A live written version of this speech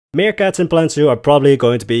Meerkats in Plan 2 are probably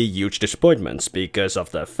going to be huge disappointments because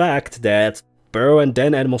of the fact that burrow and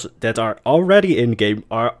den animals that are already in-game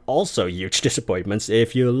are also huge disappointments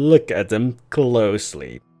if you look at them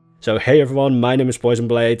closely. So hey everyone, my name is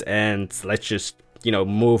Poisonblade and let's just,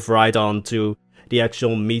 move right on to the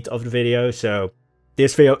actual meat of the video. So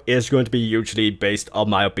this video is going to be hugely based on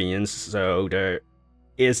my opinions, so there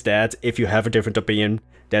is that. If you have a different opinion,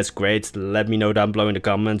 that's great, let me know down below in the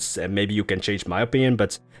comments and maybe you can change my opinion,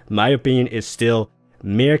 but my opinion is still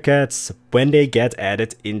Meerkats, when they get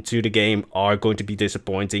added into the game, are going to be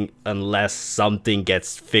disappointing unless something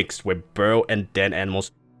gets fixed with burrow and den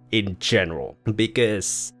animals in general.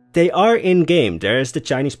 Because they are in-game. There's the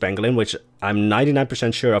Chinese pangolin, which I'm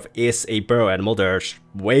 99% sure of is a burrow animal. There's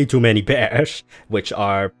way too many bears, which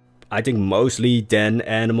are, I think, mostly den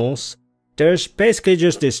animals. There's basically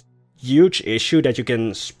just this huge issue that you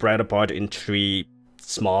can spread apart in 3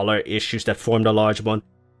 smaller issues that form the large one.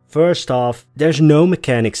 First off, there's no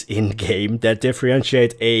mechanics in-game that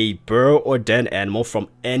differentiate a burrow or den animal from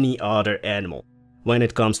any other animal when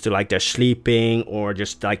it comes to like their sleeping or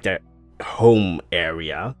just like their home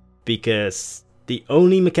area, because the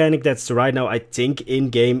only mechanic that's right now I think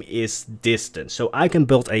in-game is distance. So I can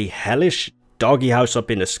build a hellish doggy house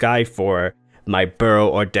up in the sky for my burrow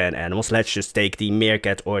or den animals. Let's just take the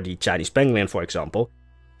meerkat or the Chinese pangolin for example,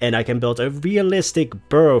 and I can build a realistic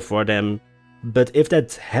burrow for them. But if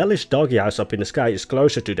that hellish doggy house up in the sky is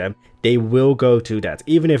closer to them, they will go to that,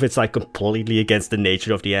 even if it's like completely against the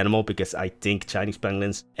nature of the animal, because I think Chinese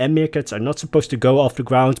pangolins and meerkats are not supposed to go off the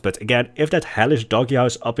ground. But again, if that hellish doggy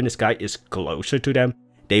house up in the sky is closer to them,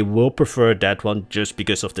 they will prefer that one just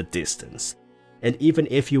because of the distance. And even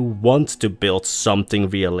if you want to build something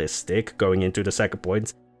realistic, going into the second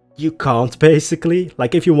point, you can't basically.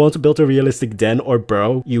 Like if you want to build a realistic den or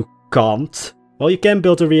burrow, you can't. Well, you can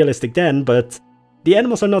build a realistic den, but the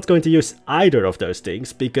animals are not going to use either of those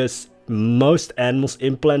things because most animals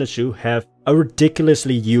in Planet Zoo have a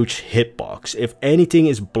ridiculously huge hitbox. If anything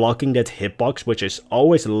is blocking that hitbox, which is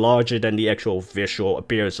always larger than the actual visual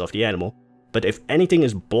appearance of the animal, but if anything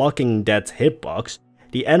is blocking that hitbox,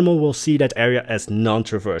 the animal will see that area as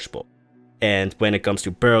non-traversable. And when it comes to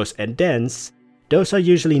burrows and dens, those are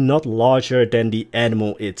usually not larger than the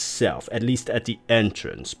animal itself, at least at the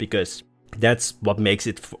entrance, because that's what makes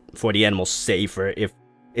it for the animals safer if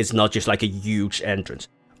it's not just like a huge entrance.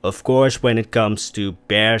 Of course, when it comes to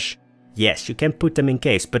bears, yes, you can put them in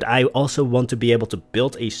caves, but I also want to be able to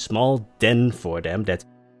build a small den for them that,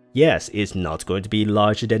 yes, is not going to be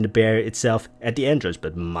larger than the bear itself at the entrance,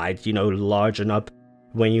 but might, largen up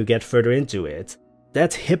when you get further into it.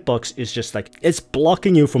 That hitbox is just like, it's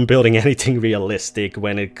blocking you from building anything realistic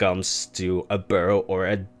when it comes to a burrow or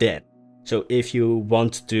a den. So if you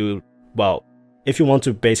want to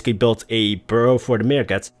basically build a burrow for the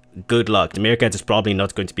meerkat, good luck. The meerkat is probably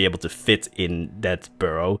not going to be able to fit in that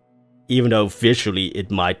burrow, even though visually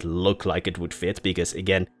it might look like it would fit, because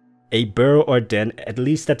again, a burrow or den, at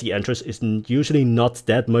least at the entrance, is usually not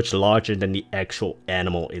that much larger than the actual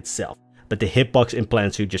animal itself. But the hitbox in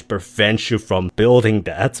Planet Zoo just prevents you from building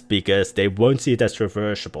that, because they won't see it as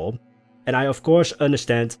traversable. And I of course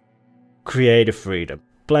understand creative freedom.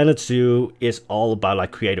 Planet Zoo is all about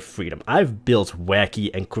like creative freedom. I've built wacky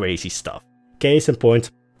and crazy stuff. Case in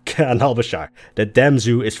point, Kanalbashar. The damn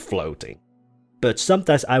zoo is floating. But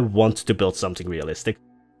sometimes I want to build something realistic,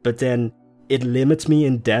 but then it limits me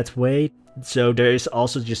in that way. So there is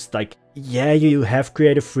also just like, yeah, you have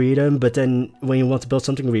creative freedom, but then when you want to build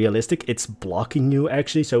something realistic, it's blocking you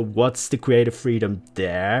actually. So what's the creative freedom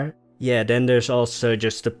there? Yeah, then there's also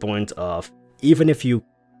just the point of, even if you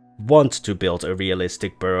want to build a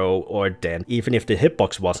realistic burrow or den, even if the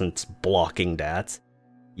hitbox wasn't blocking that,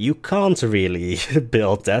 you can't really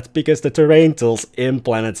build that, because the terrain tools in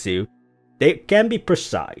Planet Zoo, they can be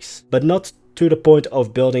precise, but not to the point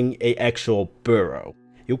of building a actual burrow.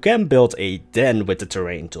 You can build a den with the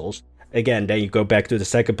terrain tools. Again, then you go back to the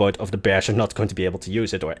second point of the bears are not going to be able to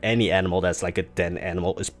use it, or any animal that's like a den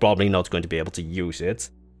animal is probably not going to be able to use it,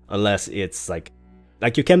 unless it's like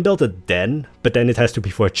you can build a den, but then it has to be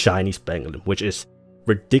for a Chinese pangolin, which is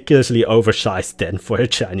ridiculously oversized den for a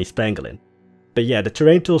Chinese pangolin. But yeah, the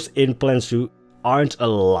terrain tools in Planet Zoo aren't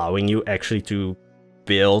allowing you actually to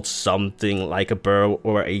build something like a burrow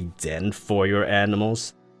or a den for your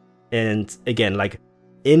animals. And again, like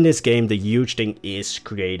in this game, the huge thing is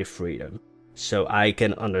creative freedom. So I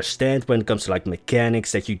can understand when it comes to like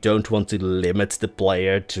mechanics that you don't want to limit the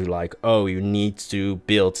player to like, oh, you need to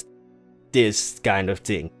build this kind of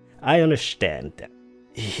thing. I understand that.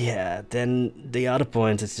 Yeah, then the other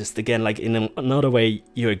point is just, again, like in another way,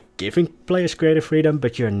 you're giving players creative freedom,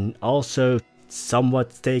 but you're also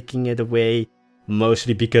somewhat taking it away,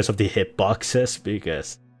 mostly because of the hitboxes,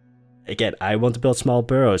 because again, I want to build small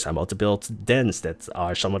burrows, I want to build dens that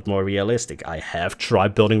are somewhat more realistic. I have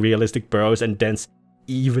tried building realistic burrows and dens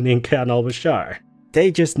even in Khan al-Bashar. They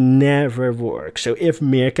just never work. So if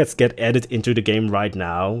meerkats get added into the game right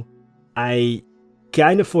now, I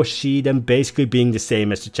kind of foresee them basically being the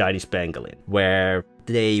same as the Chinese pangolin, where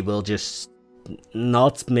they will just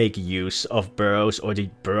not make use of burrows, or the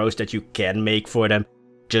burrows that you can make for them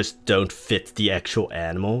just don't fit the actual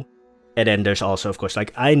animal. And then there's also, of course,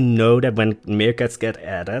 like, I know that when meerkats get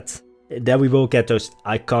added, then we will get those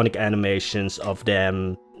iconic animations of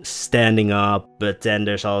them standing up, but then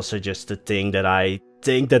there's also just the thing that I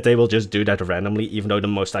think that they will just do that randomly, even though the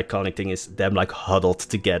most iconic thing is them like huddled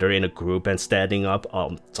together in a group and standing up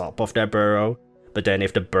on top of their burrow. But then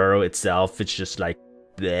if the burrow itself it's just like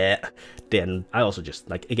bleh, then I also just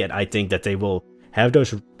like, again, I think that they will have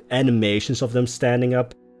those animations of them standing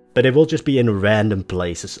up, but it will just be in random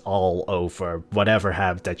places all over whatever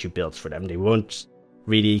habitat you build for them. They won't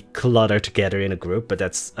really clutter together in a group, but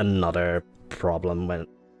that's another problem when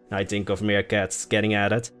I think of meerkats getting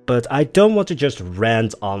added. But I don't want to just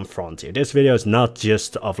rant on Frontier. This video is not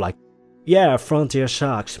just of like, yeah, Frontier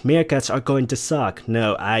sucks, meerkats are going to suck.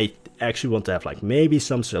 No, I actually want to have like maybe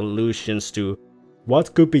some solutions to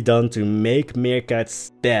what could be done to make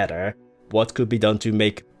meerkats better, what could be done to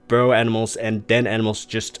make burrow animals and den animals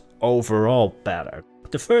just overall better.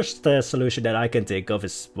 The first solution that I can think of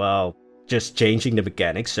is, well, just changing the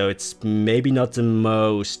mechanics. So it's maybe not the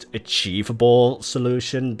most achievable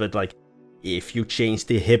solution, but like if you change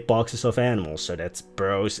the hitboxes of animals so that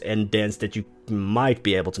burrows and dens that you might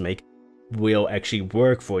be able to make will actually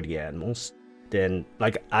work for the animals, then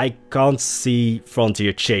like I can't see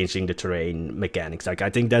Frontier changing the terrain mechanics. Like I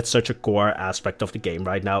think that's such a core aspect of the game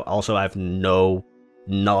right now. Also, I have no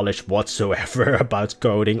knowledge whatsoever about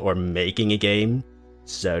coding or making a game,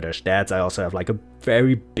 so there's that. I also have like a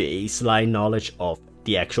very baseline knowledge of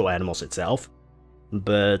the actual animals itself,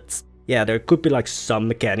 but yeah, there could be like some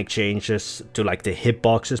mechanic changes to like the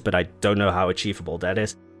hitboxes, but I don't know how achievable that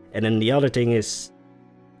is. And then the other thing is,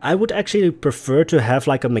 I would actually prefer to have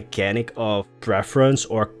like a mechanic of preference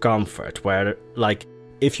or comfort, where like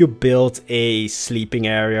if you build a sleeping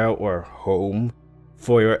area or home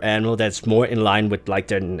for your animal that's more in line with like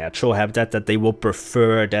their natural habitat, that they will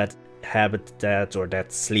prefer that habitat or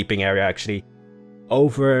that sleeping area actually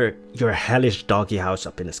over your hellish doggy house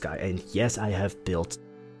up in the sky. And yes, I have built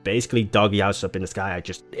basically doggy house up in the sky.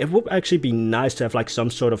 It would actually be nice to have like some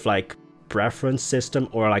sort of like preference system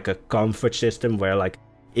or like a comfort system where like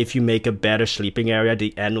if you make a better sleeping area,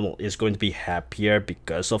 the animal is going to be happier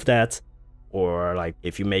because of that. Or like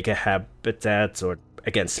if you make a habitat, or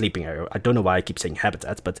again, sleeping area, I don't know why I keep saying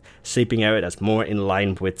habitat, but sleeping area that's more in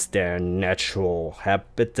line with their natural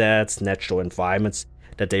habitats, natural environments,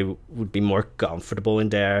 that they would be more comfortable in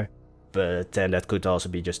there. But then that could also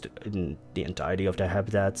be just in the entirety of their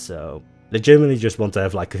habitat. So legitimately just want to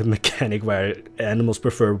have like a mechanic where animals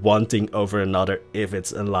prefer one thing over another if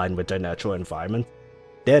it's in line with their natural environment.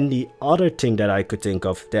 Then the other thing that I could think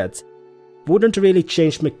of that wouldn't really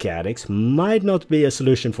change mechanics, might not be a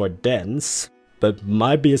solution for dens, but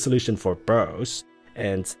might be a solution for burrows.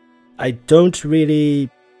 And I don't really,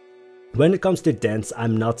 when it comes to dens,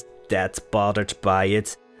 I'm not that bothered by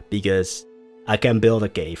it, because I can build a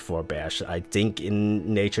cave for bears. I think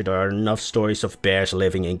in nature there are enough stories of bears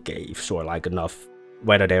living in caves, or like enough,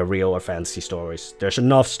 whether they're real or fantasy stories, there's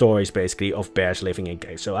enough stories basically of bears living in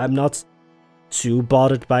caves. So I'm not too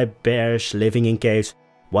bothered by bears living in caves.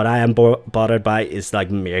 What I am bothered by is like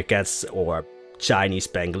meerkats or Chinese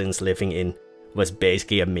pangolins living in was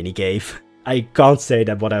basically a mini cave. I can't say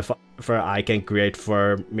that whatever I can create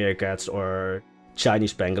for meerkats or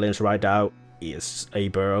Chinese pangolins right now is a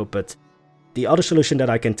burrow, but the other solution that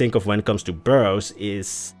I can think of when it comes to burrows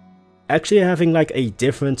is actually having like a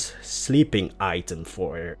different sleeping item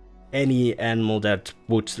for any animal that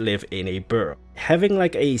would live in a burrow. Having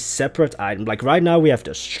like a separate item, like right now we have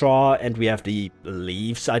the straw and we have the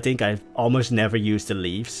leaves. I think I've almost never used the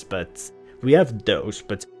leaves, but we have those.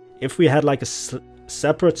 But if we had like a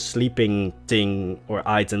separate sleeping thing or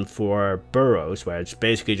item for burrows, where it's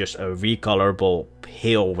basically just a recolorable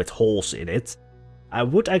hill with holes in it, I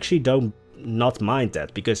would actually not mind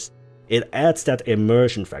that, because it adds that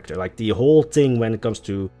immersion factor. Like the whole thing when it comes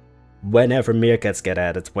to whenever meerkats get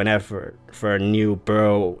added, whenever for new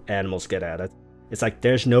burrow animals get added, it's like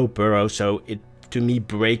there's no burrow, so it to me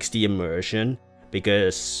breaks the immersion,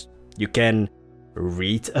 because you can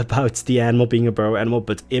read about the animal being a burrow animal,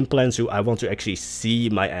 but in Plant Zoo I want to actually see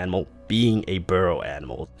my animal being a burrow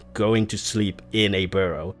animal, going to sleep in a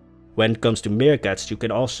burrow. when it comes to Meerkats, you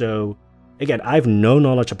can also... Again, I have no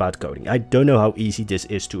knowledge about coding. I don't know how easy this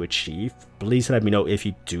is to achieve. Please let me know if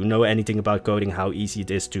you do know anything about coding, how easy it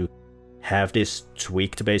is to have this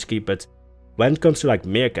tweaked basically. But when it comes to like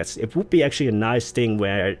Meerkats, it would be actually a nice thing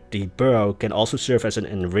where the burrow can also serve as an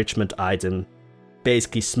enrichment item,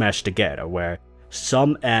 basically smashed together, where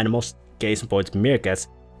some animals, case in point Meerkats,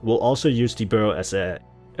 will also use the burrow as an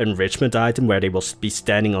enrichment item where they will be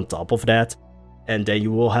standing on top of that. And then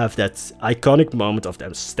you will have that iconic moment of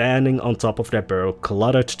them standing on top of their burrow,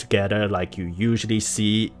 cluttered together like you usually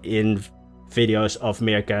see in videos of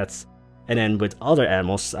Meerkats. And then with other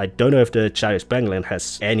animals, I don't know if the Chinese pangolin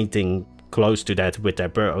has anything close to that with their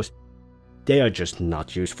burrows. They are just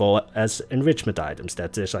not useful as enrichment items.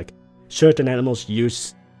 That is like certain animals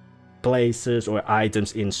use places or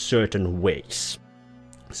items in certain ways.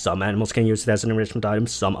 Some animals can use it as an enrichment item,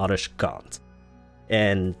 some others can't.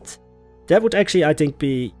 And that would actually, I think,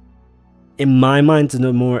 be, in my mind,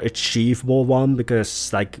 the more achievable one,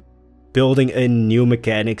 because like building in new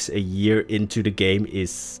mechanics a year into the game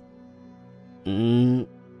is... when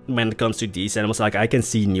it comes to these animals, like I can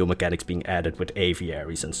see new mechanics being added with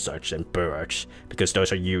aviaries and such, and birds, because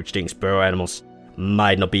those are huge things. Burrow animals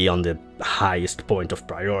might not be on the highest point of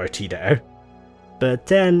priority there. But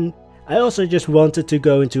then I also just wanted to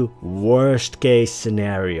go into worst case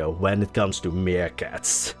scenario when it comes to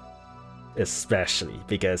Meerkats. Especially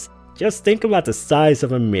because just think about the size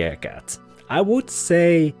of a Meerkat. I would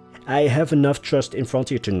say I have enough trust in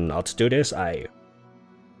Frontier to not do this.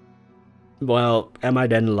 Well, am I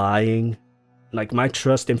then lying? Like, my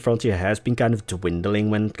trust in Frontier has been kind of dwindling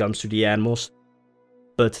when it comes to the animals.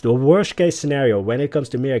 But the worst case scenario when it comes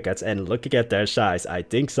to Meerkats, and looking at their size, I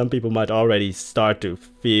think some people might already start to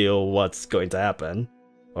feel what's going to happen.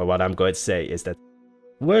 Or what I'm going to say is that,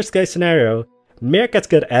 worst case scenario, Meerkats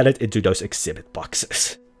get added into those exhibit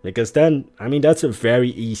boxes. Because then, I mean, that's a very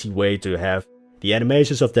easy way to have the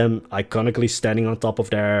animations of them iconically standing on top of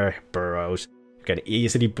their burrows. You can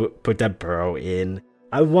easily put that burrow in.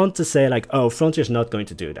 I want to say like, oh, Frontier's not going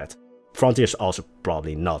to do that. Frontier's also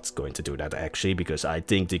probably not going to do that actually, because I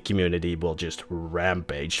think the community will just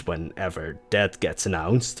rampage whenever that gets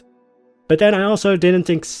announced. But then I also didn't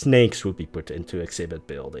think snakes would be put into exhibit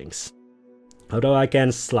buildings. Although I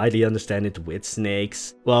can slightly understand it with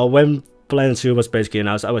snakes. Well, when Planet Zoo was basically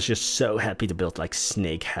announced, I was just so happy to build like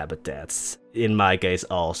snake habitats. In my case,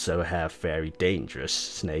 also have very dangerous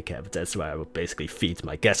snake habitats where I would basically feed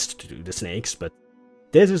my guests to do the snakes. But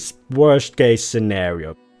this is worst case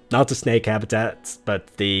scenario. Not the snake habitats, but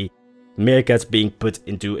the Meerkats being put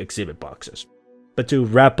into exhibit boxes. But to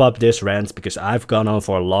wrap up this rant, because I've gone on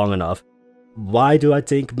for long enough, why do I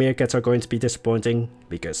think Meerkats are going to be disappointing?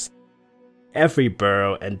 Because every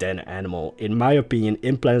burrow and den animal, in my opinion,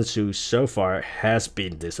 in Planet Zoo so far has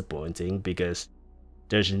been disappointing, because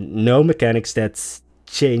there's no mechanics that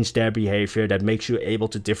change their behavior that makes you able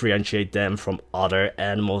to differentiate them from other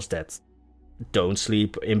animals that don't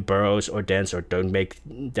sleep in burrows or dens, or don't make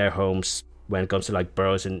their homes when it comes to like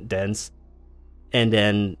burrows and dens. And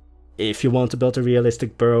then if you want to build a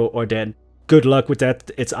realistic burrow or den, good luck with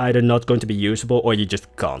that. It's either not going to be usable or you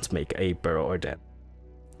just can't make a burrow or den.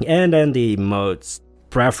 And then the most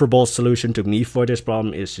preferable solution to me for this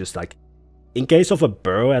problem is just like, in case of a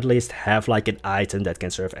burrow, at least have like an item that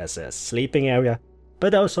can serve as a sleeping area.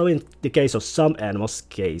 But also in the case of some animals,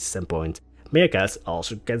 case in point, Meerkats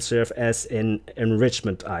also can serve as an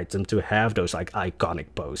enrichment item to have those like iconic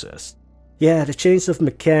poses. Yeah, the change of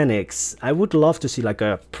mechanics. I would love to see like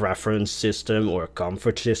a preference system or a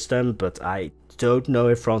comfort system, but I don't know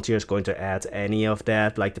if Frontier is going to add any of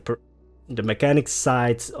that. Like the mechanics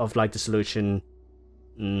side of like the solution.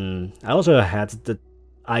 I also had the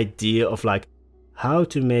idea of like how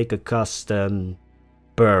to make a custom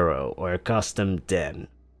burrow or a custom den.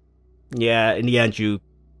 Yeah, in the end you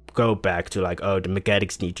go back to like, oh, the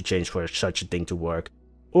mechanics need to change for such a thing to work.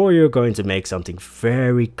 Or you're going to make something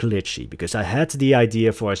very glitchy, because I had the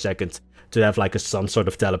idea for a second to have like some sort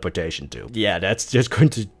of teleportation too. Yeah, that's just going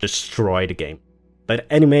to destroy the game. But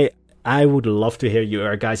anyway, I would love to hear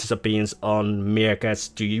your guys' opinions on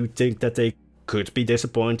Meerkats. Do you think that they could be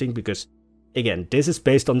disappointing? Because again, this is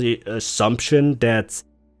based on the assumption that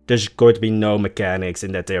there's going to be no mechanics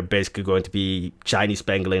and that they're basically going to be Chinese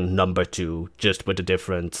pangolin number 2, just with a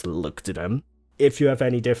different look to them. If you have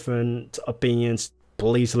any different opinions,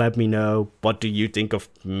 please let me know. What do you think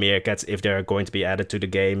of Meerkats if they're going to be added to the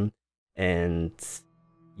game? And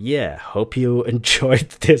yeah, hope you enjoyed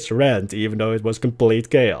this rant, even though it was complete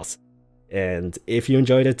chaos. And if you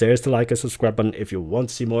enjoyed it, there's the like and subscribe button if you want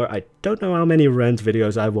to see more. I don't know how many rant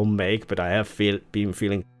videos I will make, but I have been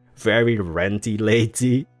feeling very ranty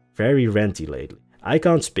lately. very ranty lately. I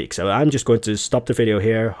can't speak, so I'm just going to stop the video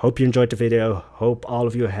here. Hope you enjoyed the video. Hope all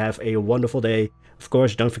of you have a wonderful day. Of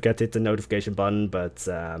course, don't forget to hit the notification button, but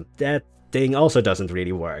that thing also doesn't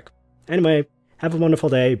really work. Anyway, have a wonderful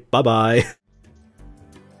day. Bye bye.